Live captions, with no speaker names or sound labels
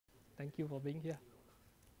Thank you for being here.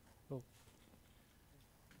 Oh.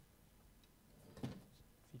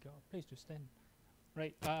 Figure out a place to stand.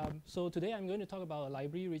 Right, so today I'm going to talk about a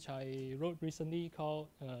library which I wrote recently called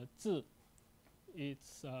Zi.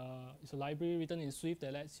 It's a library written in Swift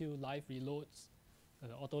that lets you live reloads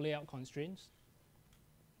auto layout constraints.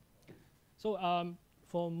 So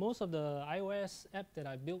for most of the iOS app that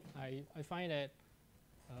I built, I find that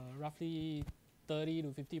roughly 30 to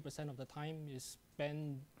 50% of the time is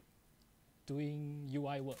spent doing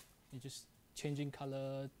UI work. You're just changing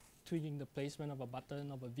color, tweaking the placement of a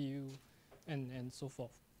button, of a view, and so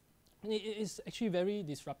forth. And it's actually very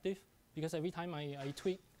disruptive because every time I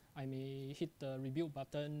tweak, I may hit the rebuild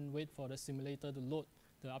button, wait for the simulator to load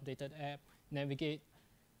the updated app, navigate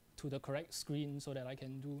to the correct screen so that I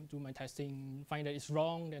can do my testing, find that it's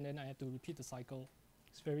wrong, and then I have to repeat the cycle.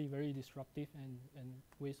 It's very, very disruptive and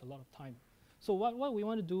wastes a lot of time. So what we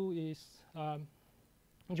want to do is,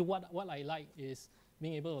 what I like is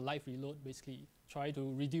being able to live reload, basically try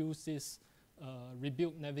to reduce this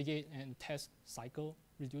rebuild, navigate, and test cycle,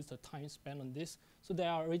 reduce the time spent on this. So there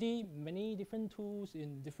are already many different tools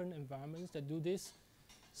in different environments that do this.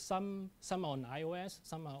 Some are on iOS,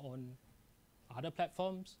 some are on other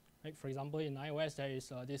platforms. Right? For example, in iOS, there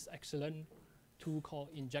is this excellent tool called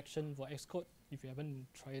Injection for Xcode. If you haven't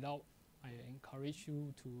tried it out, I encourage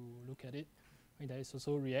you to look at it. Right? There is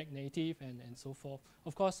also React Native and so forth.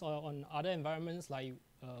 Of course, on other environments like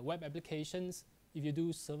web applications, if you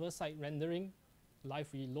do server-side rendering,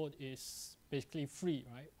 live reload is basically free,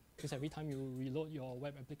 right? Because every time you reload your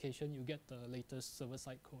web application, you get the latest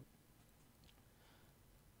server-side code.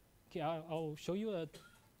 Okay, I'll show you a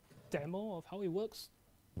demo of how it works.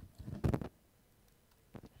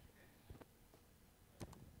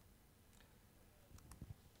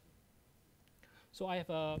 So I have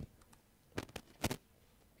a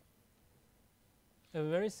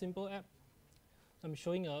very simple app. I'm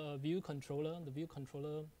showing a view controller. The view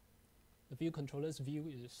controller's view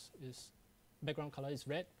is background color is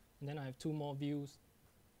red, and then I have two more views,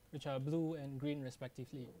 which are blue and green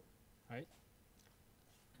respectively, right?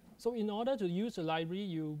 So in order to use the library,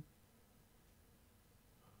 you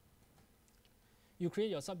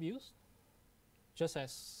create your subviews, just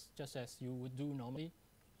as you would do normally,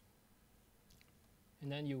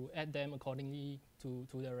 and then you add them accordingly to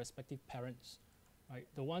their respective parents. Right.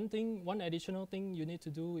 The one additional thing you need to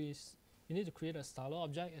do is you need to create a styler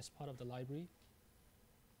object as part of the library,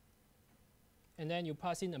 and then you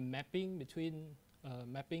pass in a mapping between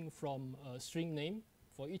mapping from a string name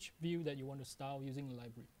for each view that you want to style using the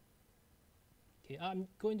library. Okay, I'm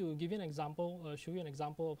going to give you an example, show you an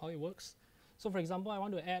example of how it works. So, for example, I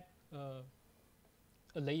want to add a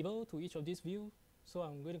label to each of these views. So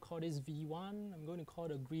I'm going to call this V1. I'm going to call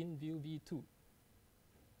the green view V2.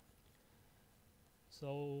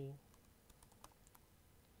 So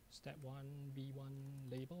step 1,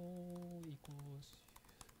 V1 label equals,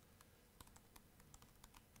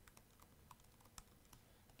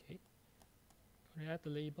 okay, going to add the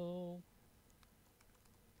label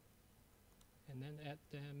and then add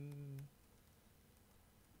them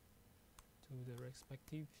to the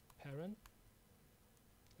respective parent.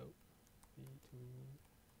 So V2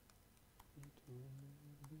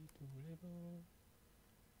 label.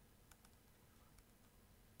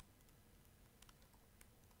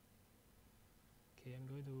 Okay, I'm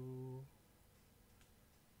going to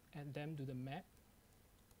add them to the map.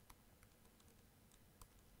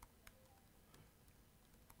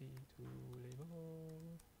 V2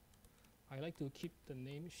 label. I like to keep the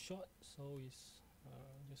name short, so it's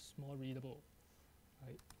just more readable.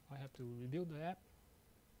 Right? I have to rebuild the app.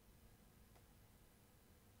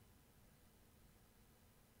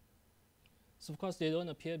 So of course they don't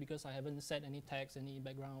appear because I haven't set any text, any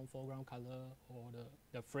background, foreground color, or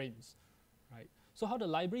the frames. Right. So how the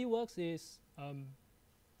library works is,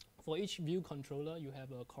 for each view controller, you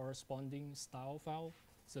have a corresponding style file.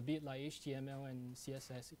 It's a bit like HTML and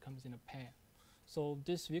CSS. It comes in a pair. So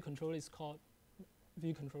this view controller is called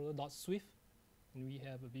viewcontroller.swift, and we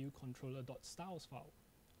have a viewcontroller.styles file.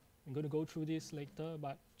 I'm going to go through this later,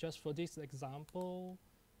 but just for this example,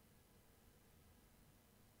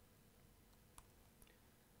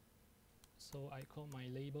 so I call my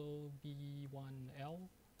label V1L.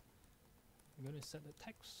 I'm going to set the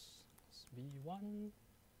text as V1,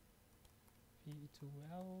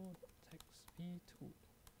 V2L, text V2.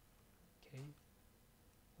 Okay.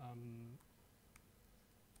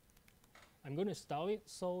 I'm going to style it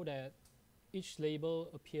so that each label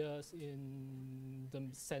appears in the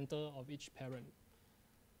center of each parent.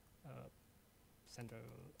 Center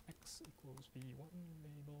X equals V1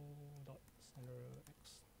 label dot center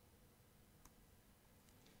X.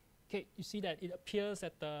 Okay, you see that it appears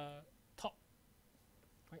at the top,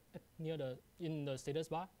 right, near in the status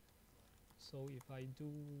bar. So if I do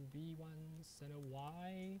v1 center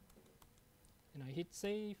y and I hit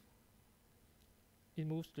save, it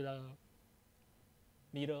moves to the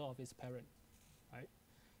middle of its parent, right?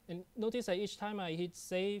 And notice that each time I hit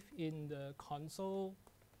save in the console,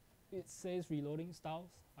 it says reloading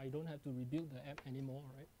styles. I don't have to rebuild the app anymore,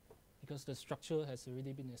 right? Because the structure has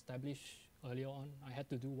already been established earlier on. I had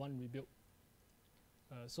to do one rebuild.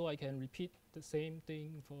 So I can repeat the same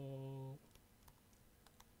thing for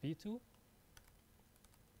v2.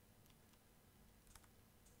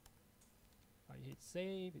 I hit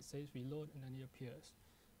save, it says reload, and then it appears.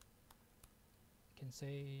 I can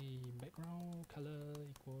say background color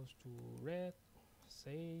equals to red,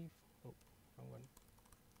 save, oh, wrong one.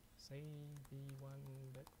 Save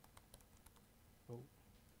v1 back, oh,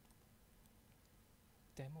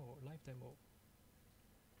 demo, live demo.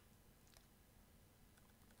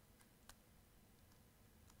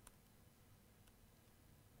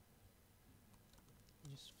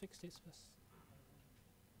 Just fix this first.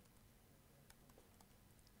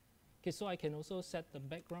 Okay, so I can also set the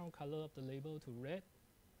background color of the label to red.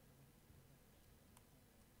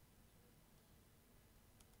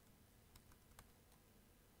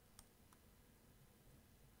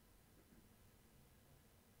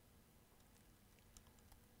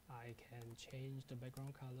 I can change the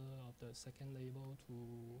background color of the second label to,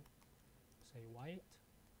 say, white,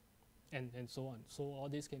 and so on. So all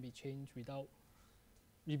this can be changed without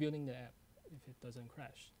rebuilding the app if it doesn't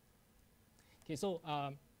crash. Okay, so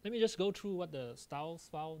let me just go through what the styles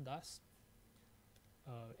file does.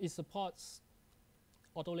 It supports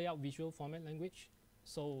auto layout visual format language.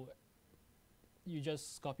 So you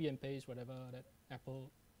just copy and paste whatever that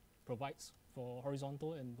Apple provides for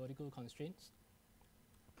horizontal and vertical constraints.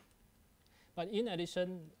 But in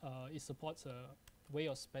addition, it supports a way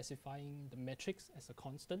of specifying the metrics as a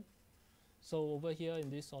constant. So over here in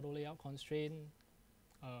this auto layout constraint,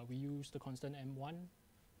 we use the constant M1.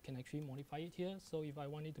 Can actually modify it here. So if I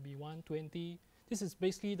want it to be 120, this is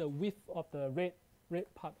basically the width of the red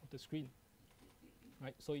part of the screen,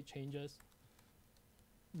 right? So it changes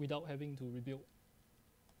without having to rebuild.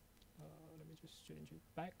 Let me just change it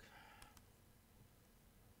back.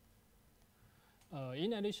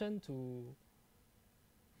 In addition to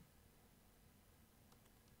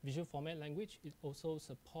visual format language, it also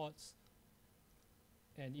supports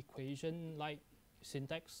an equation-like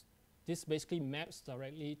syntax. This basically maps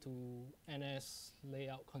directly to NS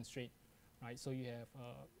layout constraint, right? So you have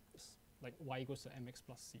like y equals to mx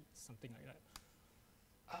plus c, something like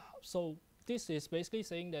that. So this is basically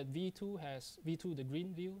saying that v2, the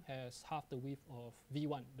green view, has half the width of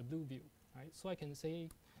v1, the blue view, right? So I can say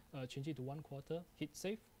change it to 1/4, hit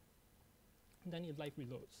save, and then it live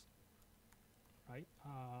reloads, right?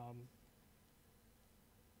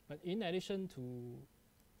 But in addition to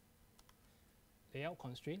layout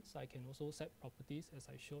constraints, I can also set properties as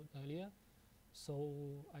I showed earlier.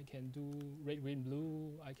 So I can do red, green,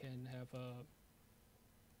 blue. I can have a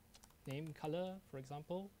name color, for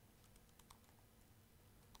example.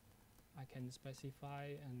 I can specify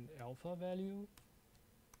an alpha value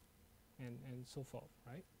and so forth,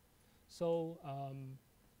 right? So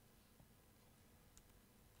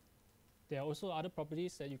there are also other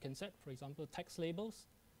properties that you can set. For example, text labels.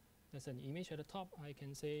 There's an image at the top. I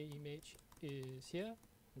can say image is here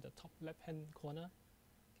in the top left-hand corner.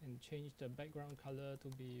 Can change the background color to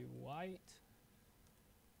be white.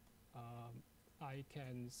 I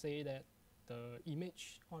can say that the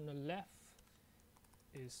image on the left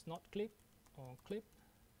is not clip or clip.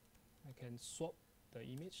 I can swap the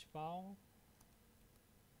image file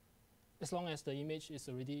as long as the image is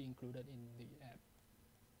already included in the app.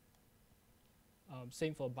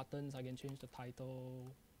 Same for buttons. I can change the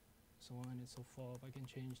title, so on and so forth. I can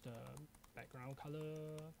change the background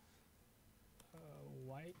color,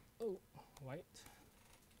 white, white,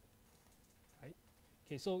 right?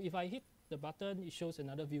 Okay, so if I hit the button, it shows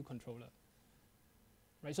another view controller,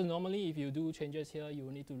 right? So normally if you do changes here, you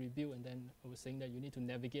will need to rebuild, and then I was saying that you need to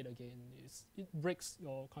navigate again. It breaks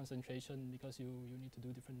your concentration because you need to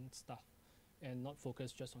do different stuff and not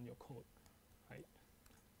focus just on your code, right?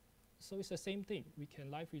 So it's the same thing. We can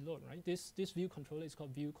live reload, right? This view controller is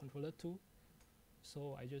called view controller 2.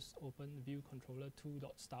 So I just open view controller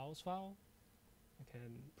 2.styles file. I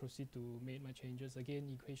can proceed to make my changes again,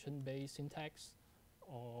 equation-based syntax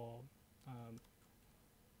or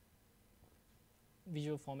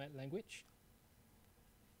visual format language.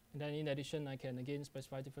 And then in addition, I can again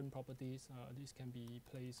specify different properties. This can be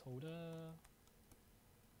placeholder.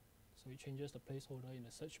 So it changes the placeholder in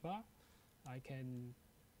the search bar. I can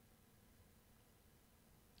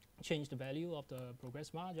change the value of the progress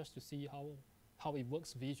bar just to see how it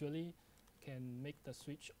works visually. Can make the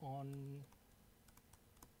switch on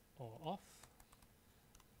or off.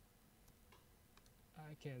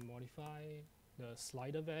 I can modify the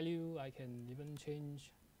slider value. I can even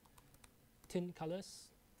change tint colors.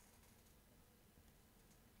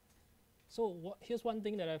 So here's one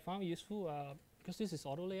thing that I found useful, because this is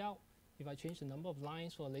auto layout. If I change the number of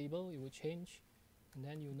lines for a label, it will change. And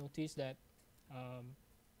then you notice that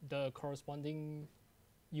the corresponding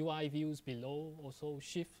UI views below also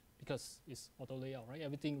shift because it's auto layout, right?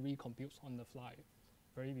 Everything recomputes on the fly.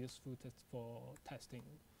 Very useful for testing.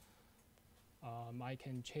 I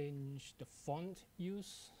can change the font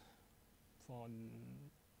use. Can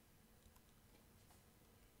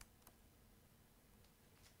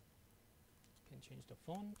change the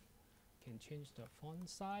font. Can change the font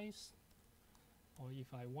size. Or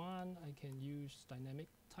if I want, I can use dynamic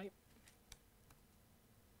type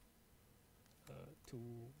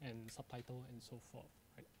and subtitle and so forth.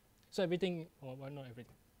 Right? So everything, or well, not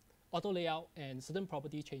everything, auto layout and certain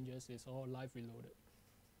property changes is all live reloaded.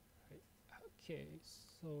 Right? Okay,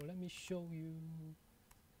 so let me show you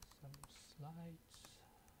some slides.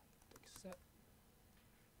 Accept.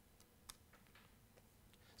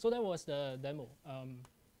 So that was the demo.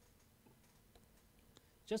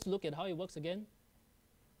 Just look at how it works again.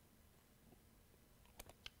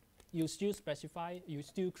 You still specify, you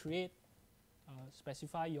still create,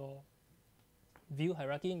 specify your view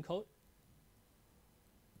hierarchy in code.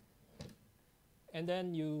 And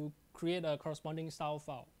then you create a corresponding style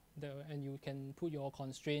file there, and you can put your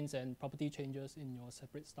constraints and property changes in your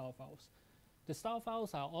separate style files. The style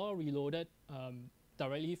files are all reloaded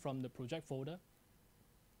directly from the project folder.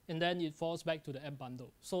 And then it falls back to the app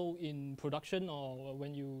bundle. So in production or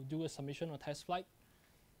when you do a submission or test flight,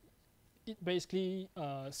 it basically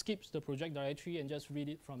skips the project directory and just read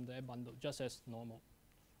it from the app bundle, just as normal.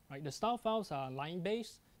 Right? The style files are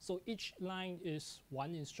line-based, so each line is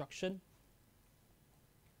one instruction.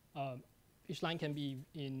 Each line can be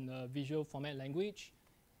in visual format language.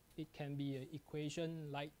 It can be an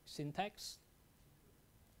equation-like syntax.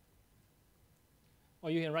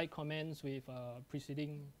 Or you can write commands with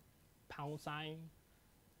preceding pound sign.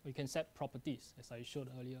 Or you can set properties, as I showed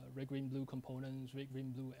earlier, red, green, blue components, red,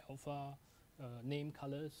 green, blue, alpha, name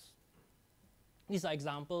colors. These are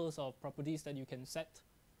examples of properties that you can set.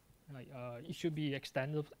 Like, it should be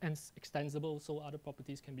extensible so other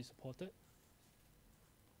properties can be supported.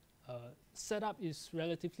 Setup is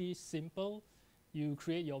relatively simple. You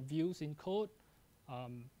create your views in code.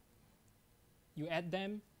 You add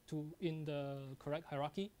them in the correct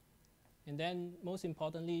hierarchy. And then most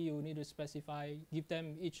importantly, you need to specify, give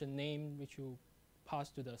them each a name which you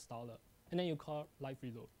pass to the installer. And then you call live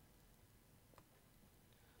reload.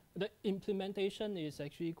 The implementation is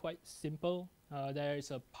actually quite simple. There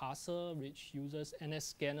is a parser which uses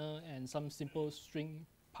NSScanner and some simple string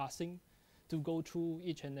parsing to go through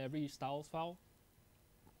each and every style file.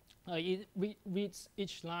 It reads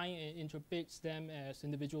each line and interprets them as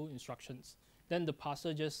individual instructions. Then the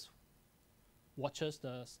parser just watches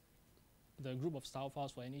the group of style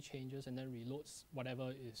files for any changes and then reloads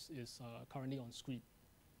whatever is currently on screen.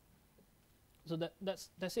 So that's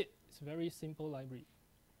it. It's a very simple library.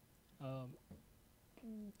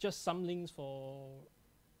 Just some links for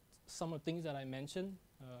some of the things that I mentioned,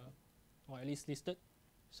 or at least listed.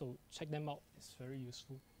 So check them out. It's very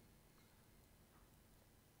useful.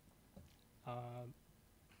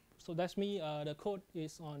 So that's me. The code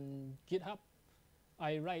is on GitHub.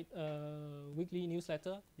 I write a weekly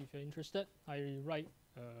newsletter. If you're interested, I write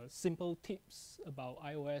simple tips about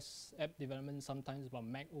iOS app development, sometimes about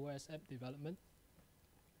Mac OS app development.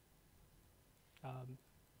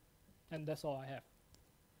 And that's all I have.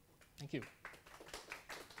 Thank you. Do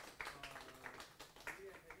you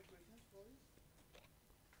have any questions for us?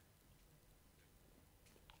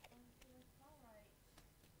 For the far-right,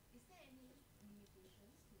 is there any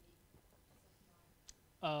limitations to it as of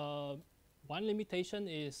now? One limitation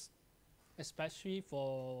is, especially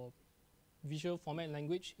for visual format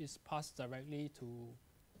language, is passed directly to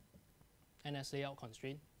NS layout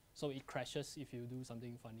constraint, so it crashes if you do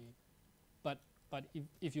something funny. But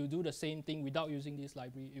if you do the same thing without using this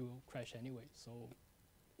library, it will crash anyway. So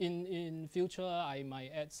in future, I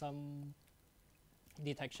might add some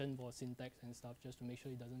detection for syntax and stuff just to make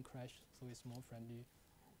sure it doesn't crash, so it's more friendly,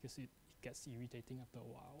 because it gets irritating after a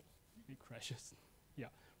while. It crashes. Yeah,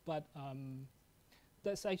 but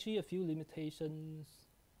there's actually a few limitations.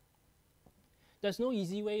 There's no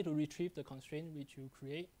easy way to retrieve the constraint which you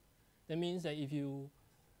create. That means that if you,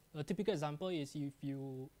 a typical example is if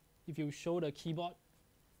you show the keyboard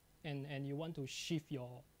and you want to shift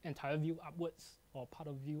your entire view upwards or part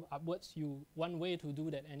of view upwards, one way to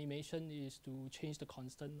do that animation is to change the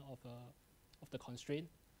constant of the constraint.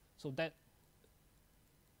 So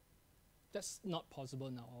that's not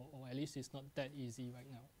possible now, or at least it's not that easy right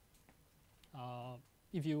now.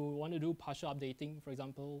 If you want to do partial updating, for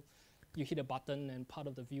example, you hit a button and part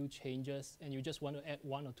of the view changes and you just want to add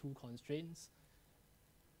 1 or 2 constraints,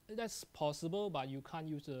 that's possible, but you can't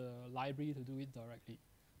use the library to do it directly.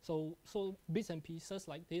 So bits and pieces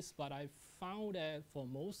like this, but I found that for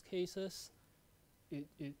most cases,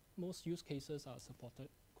 most use cases are supported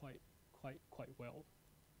quite well.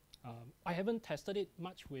 I haven't tested it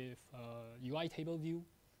much with UI table view.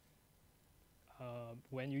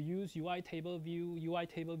 When you use UI table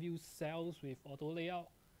view cells with auto layout.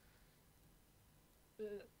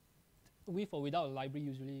 With or without a library,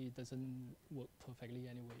 usually it doesn't work perfectly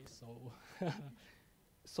anyway. So,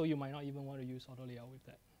 so you might not even want to use auto layout with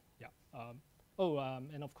that. Yeah.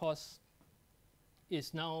 And of course,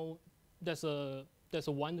 it's now there's a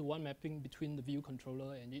one-to-one mapping between the view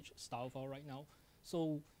controller and each style file right now.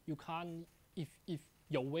 So you can't, if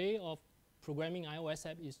your way of programming iOS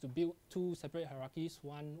app is to build 2 separate hierarchies,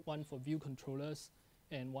 one for view controllers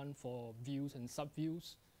and one for views and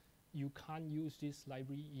subviews, you can't use this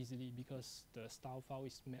library easily because the style file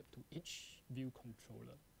is mapped to each view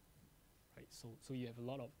controller. Right? So you have a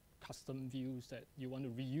lot of custom views that you want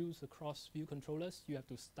to reuse across view controllers. You have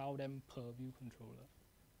to style them per view controller.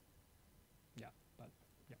 Yeah, but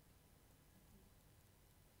yeah.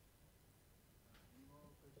 Any more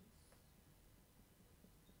questions?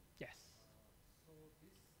 Yes. So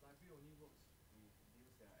this library only works with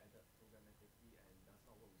views that are added programmatically and does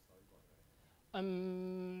not work with storyboard, right?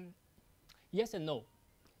 Yes and no.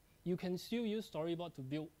 You can still use storyboard to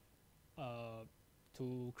build,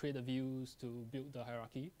 to create the views, to build the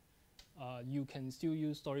hierarchy. You can still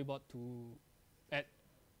use storyboard to add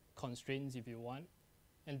constraints if you want,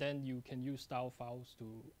 and then you can use style files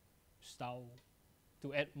to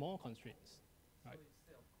add more constraints. Right. So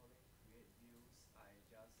instead of calling create views, I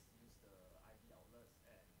just use the ID outlets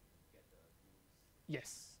and get the views.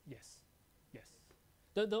 Yes.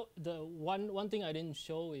 The one thing I didn't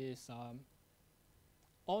show is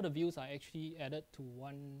all the views are actually added to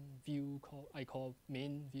one view I call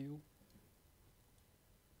main view.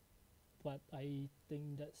 But I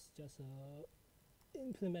think that's just a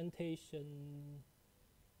implementation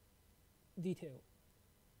detail.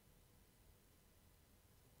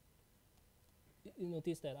 You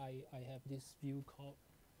notice that I have this view called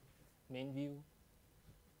main view.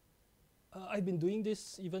 I've been doing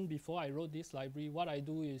this even before I wrote this library. What I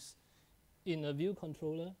do is in a view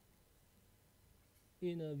controller,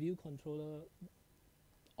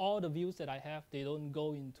 all the views that I have, they don't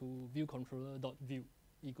go into view controller.view.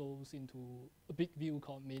 It goes into a big view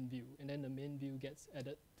called main view, and then the main view gets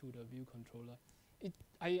added to the view controller.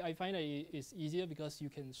 I find that it's easier because you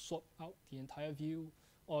can swap out the entire view,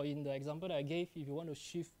 or in the example that I gave, if you want to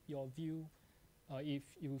shift your view, if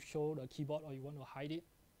you show the keyboard or you want to hide it,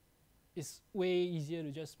 it's way easier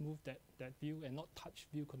to just move that view and not touch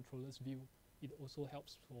view controller's view. It also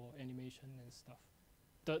helps for animation and stuff.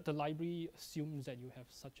 The library assumes that you have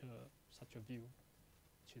such a view,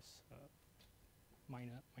 which is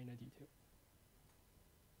minor detail.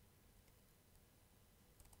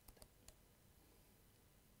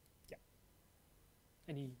 Yeah.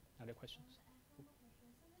 Any other questions? I have one more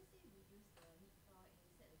question. So let's say we use the meet file and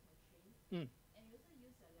we set the constraints, Mm. and we also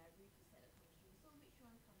use the library to set the constraints. So which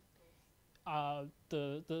one comes first?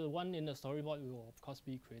 The one in the storyboard will of course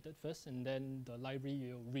be created first, and then the library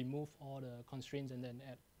will remove all the constraints and then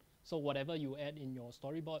add. So whatever you add in your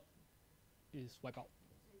storyboard is wiped out.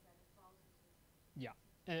 So it's like the files also. Yeah,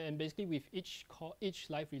 and basically with each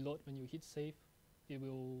live reload, when you hit save, it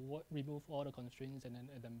will remove all the constraints and then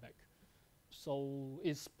add them back. So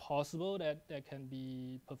it's possible that there can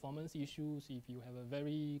be performance issues if you have a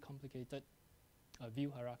very complicated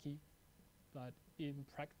view hierarchy, but in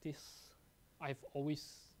practice, I've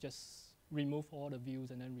always just removed all the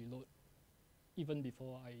views and then reload, even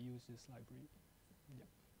before I use this library. Yeah.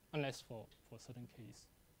 Unless for certain case.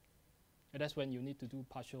 And that's when you need to do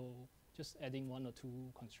partial, just adding 1 or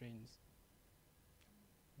 2 constraints.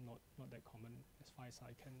 Not that common as far as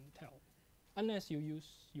I can tell. Unless you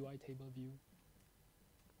use UI table view.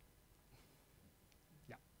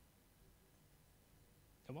 Yeah.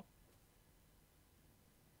 Come on.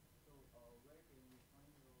 So where can we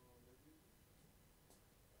find your library?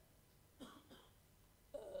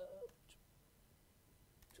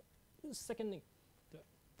 Second link.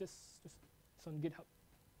 This it's on GitHub.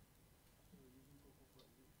 So using Coco,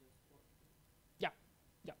 is it just what? Yeah,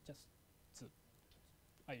 just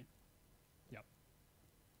I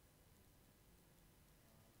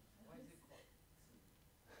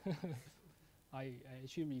I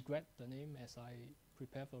actually regret the name as I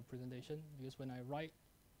prepare for a presentation, because when I write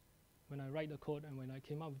the code and when I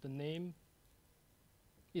came up with the name,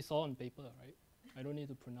 it's all on paper, right? I don't need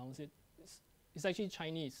to pronounce it. It's actually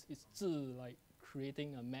Chinese. It's 字, like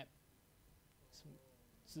creating a map.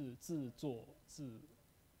 自作自.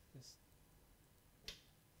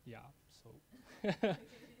 Yeah, so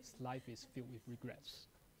life is filled with regrets.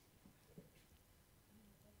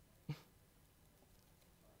 Is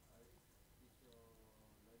your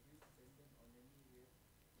library dependent on any React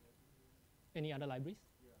library? Any other libraries?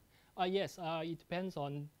 Yeah. Yes, it depends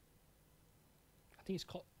on, I think it's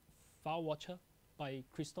called File Watcher by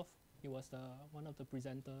Christoph. He was one of the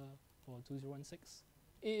presenter for 2016.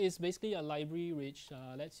 It is basically a library which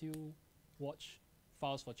lets you watch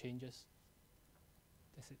files for changes.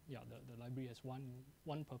 That's it. Yeah, the library has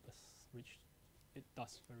one purpose, which it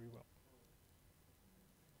does very well.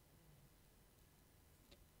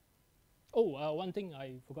 Oh, one thing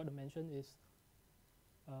I forgot to mention is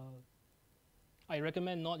I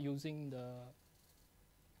recommend not using the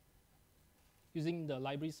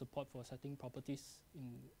library support for setting properties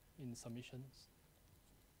in submissions,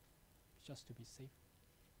 just to be safe.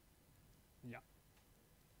 Yeah,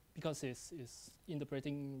 because it's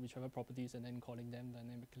interpreting whichever properties and then calling them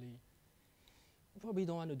dynamically. You probably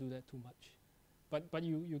don't want to do that too much, but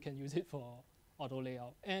you can use it for auto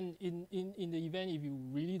layout. And in the event if you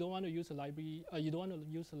really don't want to use a library, you don't want to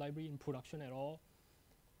use a library in production at all,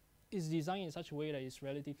 it's designed in such a way that it's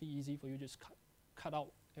relatively easy for you to just cut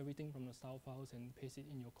out everything from the style files and paste it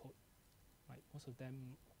in your code. Right, most of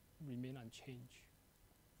them remain unchanged.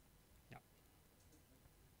 Yeah.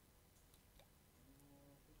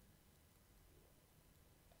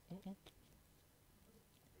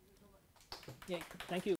 Yeah, thank you.